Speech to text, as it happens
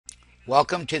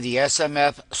Welcome to the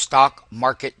SMF Stock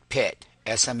Market Pit.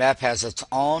 SMF has its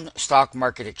own stock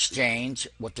market exchange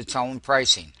with its own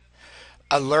pricing.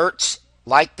 Alerts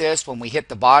like this, when we hit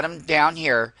the bottom down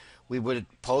here, we would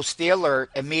post the alert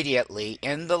immediately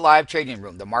in the live trading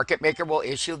room. The market maker will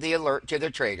issue the alert to the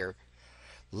trader,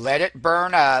 let it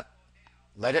burn up,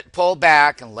 let it pull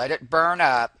back, and let it burn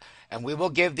up, and we will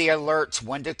give the alerts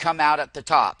when to come out at the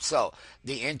top. So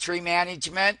the entry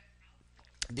management,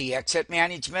 the exit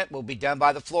management will be done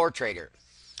by the floor trader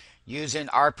using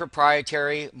our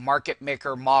proprietary market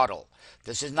maker model.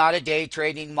 This is not a day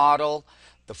trading model.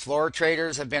 The floor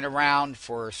traders have been around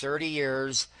for 30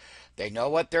 years. They know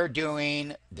what they're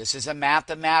doing. This is a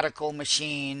mathematical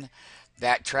machine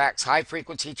that tracks high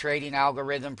frequency trading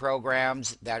algorithm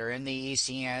programs that are in the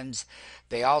ECNs.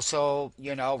 They also,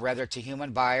 whether it's a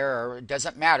human buyer or it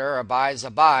doesn't matter, a buy is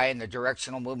a buy and the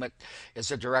directional movement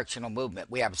is a directional movement.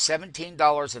 We have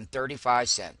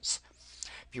 $17.35.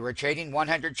 If you were trading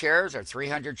 100 shares or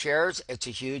 300 shares, it's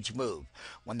a huge move.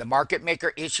 When the market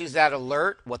maker issues that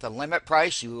alert with a limit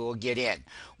price, you will get in.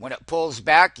 When it pulls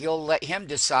back, you'll let him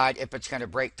decide if it's going to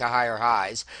break to higher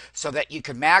highs so that you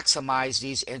can maximize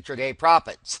these intraday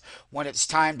profits. When it's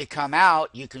time to come out,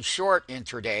 you can short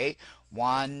intraday.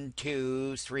 1,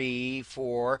 2, 3,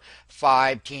 4,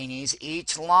 5 teenies.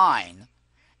 Each line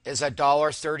is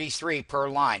 $1.33 per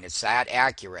line. It's that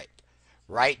accurate,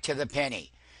 right to the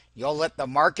penny. You'll let the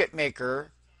market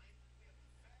maker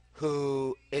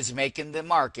who is making the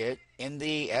market in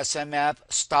the SMF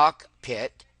stock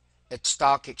pit, it's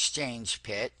stock exchange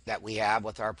pit that we have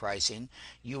with our pricing,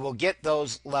 you will get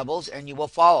those levels and you will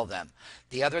follow them.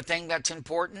 The other thing that's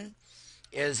important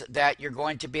is that you're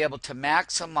going to be able to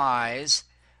maximize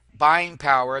buying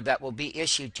power that will be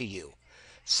issued to you.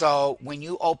 So when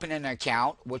you open an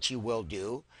account, which you will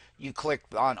do, you click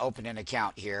on open an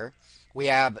account here. We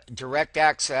have direct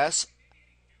access,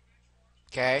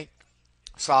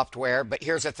 software, but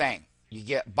here's the thing. You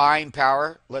get buying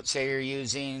power. Let's say you're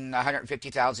using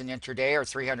 150,000 intraday or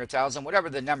 300,000, whatever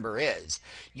the number is.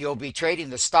 You'll be trading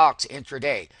the stocks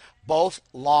intraday, both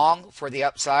long for the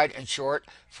upside and short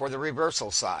for the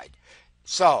reversal side.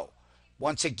 So,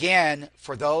 once again,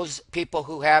 for those people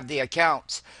who have the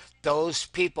accounts, those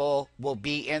people will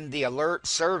be in the alert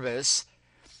service.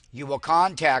 You will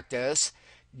contact us.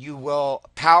 You will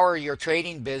power your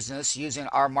trading business using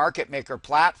our market maker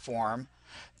platform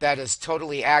that is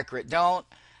totally accurate. Don't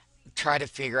try to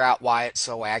figure out why it's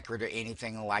so accurate or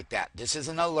anything like that. This is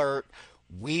an alert.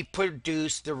 We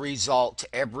produce the results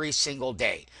every single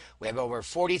day. We have over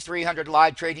 4,300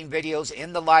 live trading videos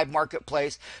in the live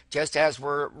marketplace, just as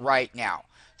we're right now.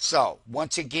 So,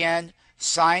 once again,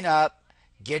 sign up,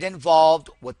 get involved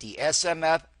with the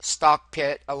SMF Stock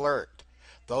Pit Alert.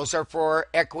 Those are for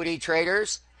equity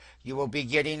traders. You will be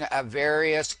getting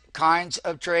various kinds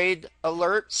of trade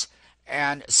alerts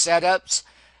and setups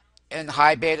in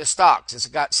high beta stocks. It's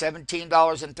got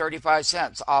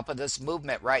 $17.35 off of this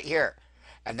movement right here.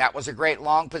 And that was a great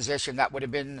long position that would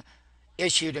have been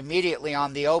issued immediately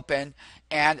on the open.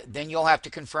 And then you'll have to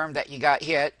confirm that you got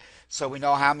hit so we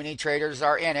know how many traders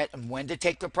are in it. And when to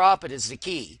take the profit is the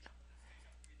key.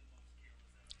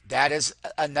 That is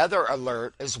another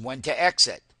alert, is when to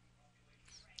exit.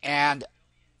 And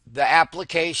the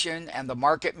application and the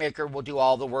market maker will do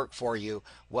all the work for you.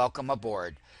 Welcome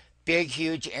aboard. Big,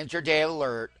 huge intraday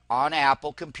alert on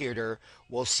Apple computer.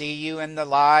 We'll see you in the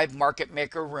live market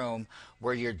maker room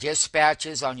where your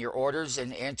dispatches on your orders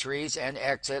and entries and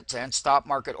exits and stop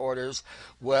market orders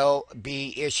will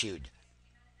be issued.